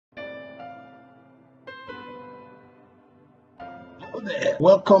there.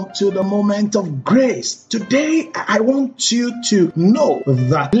 Welcome to the moment of grace. Today, I want you to know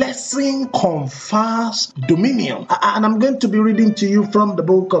that blessing confers dominion. And I'm going to be reading to you from the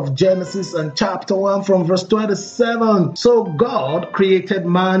book of Genesis and chapter 1 from verse 27. So God created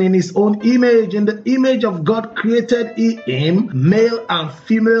man in his own image. In the image of God created he him, male and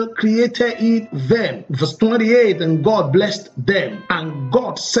female created he them. Verse 28, and God blessed them. And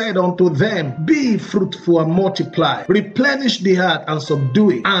God said unto them, be fruitful and multiply, replenish the earth and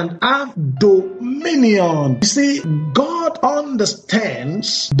subdue it, and have dominion. You see, God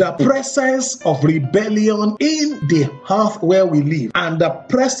understands the presence of rebellion in the earth where we live, and the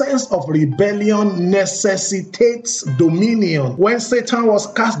presence of rebellion necessitates dominion. When Satan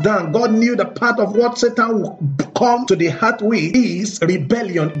was cast down, God knew the part of what Satan would come to the earth with is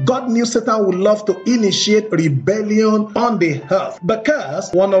rebellion. God knew Satan would love to initiate rebellion on the earth,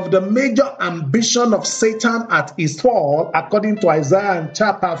 because one of the major ambitions of Satan at his fall, according to Isaiah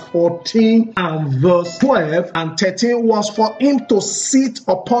chapter 14 and verse 12 and 13, was for him to sit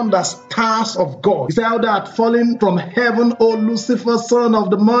upon the stars of God. He said, how thou art fallen from heaven, O Lucifer, son of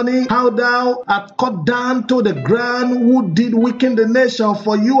the morning, how thou art cut down to the ground, who did weaken the nation.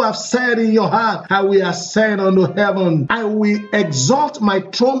 For you have said in your heart, I will ascend unto heaven, I will exalt my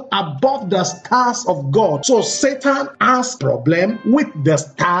throne above the stars of God. So Satan has problem with the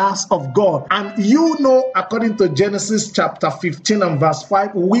stars of God. And you know, according to Genesis chapter 15 and verse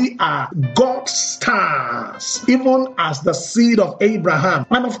 5, we are God's stars, even as the seed of Abraham.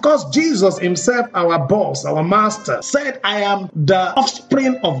 And of course, Jesus himself, our boss, our master, said, I am the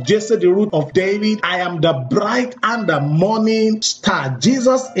offspring of Jesse, the root of David. I am the bright and the morning star.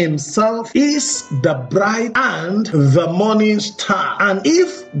 Jesus himself is the bright and the morning star. And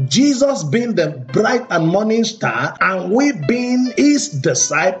if Jesus being the bright and morning star, and we being his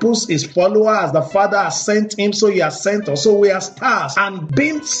disciples, his followers, as the Father has sent him, so he has sent us. So we are stars. And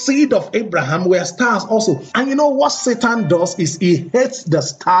being seed of Abraham, we are stars also. And you know what Satan does is he hates the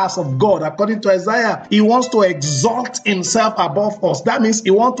stars of God. According to Isaiah, he wants to exalt himself above us. That means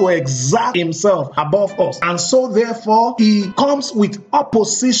he wants to exalt himself above us. And so therefore, he comes with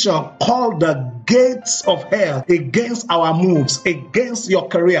opposition called the gates of hell against our moves, against your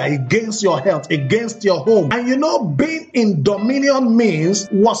career, against your health, against your home. And you know, being in dominion means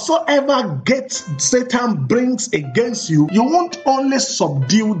whatsoever gates Satan brings against you, you won't only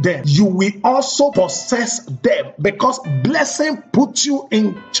subdue them, you will also possess them, because blessing puts you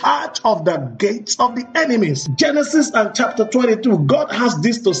in charge of the gates of the enemies. Genesis and chapter 22, God has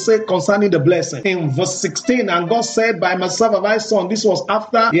this to say concerning the blessing. In verse 16, and God said, by myself have I sworn. This was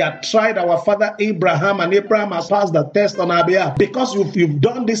after he had tried our father Abraham, and Abraham has passed the test on our behalf. Because you've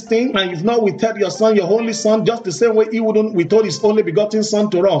done this thing, and you've not withheld your son, your only son, just the same way he wouldn't withhold his only begotten son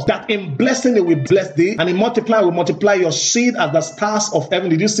to us, that in blessing he will bless thee, and in multiply will multiply your seed as the stars of heaven.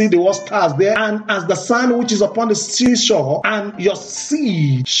 Did you see the word stars there? And as the sun which is upon the seashore, and your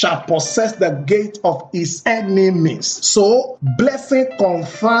seed shall possess the gate of his enemies. So blessing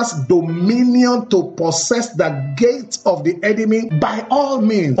confers dominion to possess the gate of the enemy by all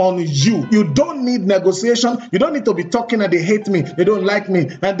means on you. You don't need negotiation. You don't need to be talking that they hate me, they don't like me,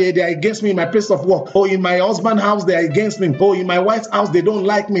 and they are against me in my place of work, or in my husband's house they are against me, or in my wife's house they don't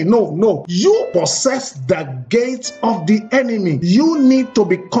like me. No, you possess the gates of the enemy. You need to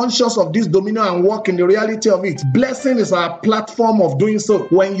be conscious of this dominion and walk in the reality of it. Blessing is our platform of doing so.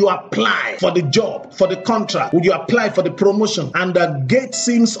 When you apply for the job, for the contract, when you apply for the promotion and the gate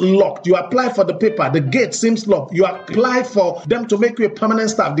seems locked, you apply for the paper, the gate seems locked, you apply for them to make you a permanent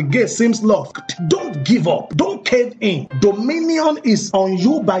staff, the gate seems locked. Don't give up, don't cave in. Dominion is on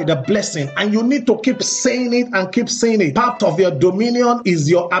you by the blessing, and you need to keep saying it and keep saying it. Part of your dominion is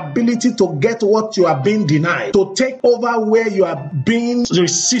your ability to get what you are being denied, to take over where you are being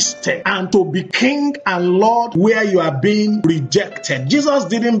resisted, and to be king and lord where you are being rejected. Jesus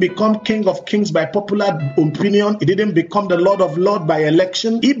didn't become king of kings by popular opinion. He didn't become the lord of lords by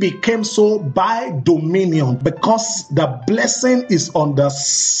election. He became so by dominion, because the blessing is on the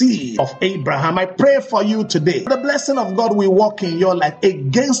seed of Abraham. I pray for you today, the blessing of God will walk in your life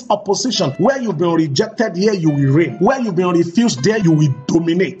against opposition. Where you've been rejected, here you will reign. Where you've been refused, there you will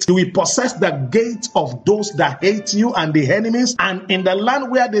dominate. You will possess the gate of those that hate you and the enemies, and in the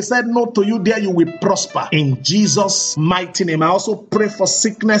land where they said no to you, there you will prosper in Jesus' mighty name. I also pray for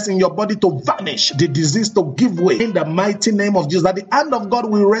sickness in your body to vanish, the disease to give way in the mighty name of Jesus, that the hand of God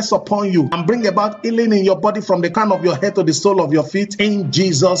will rest upon you and bring about healing in your body from the crown of your head to the sole of your feet in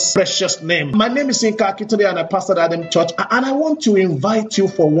Jesus' precious name. name. My name is Inka Akitode and I pastor at Adam Church, and I want to invite you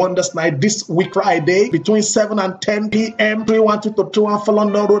for Wonders Night this week Friday between 7 and 10 p.m. 312 to 21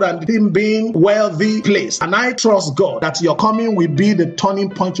 London Road, and Him being Wealthy Place. And I trust God that your coming will be the turning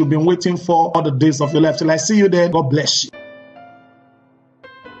point you've been waiting for all the days of your life. Till I see you there, God bless you.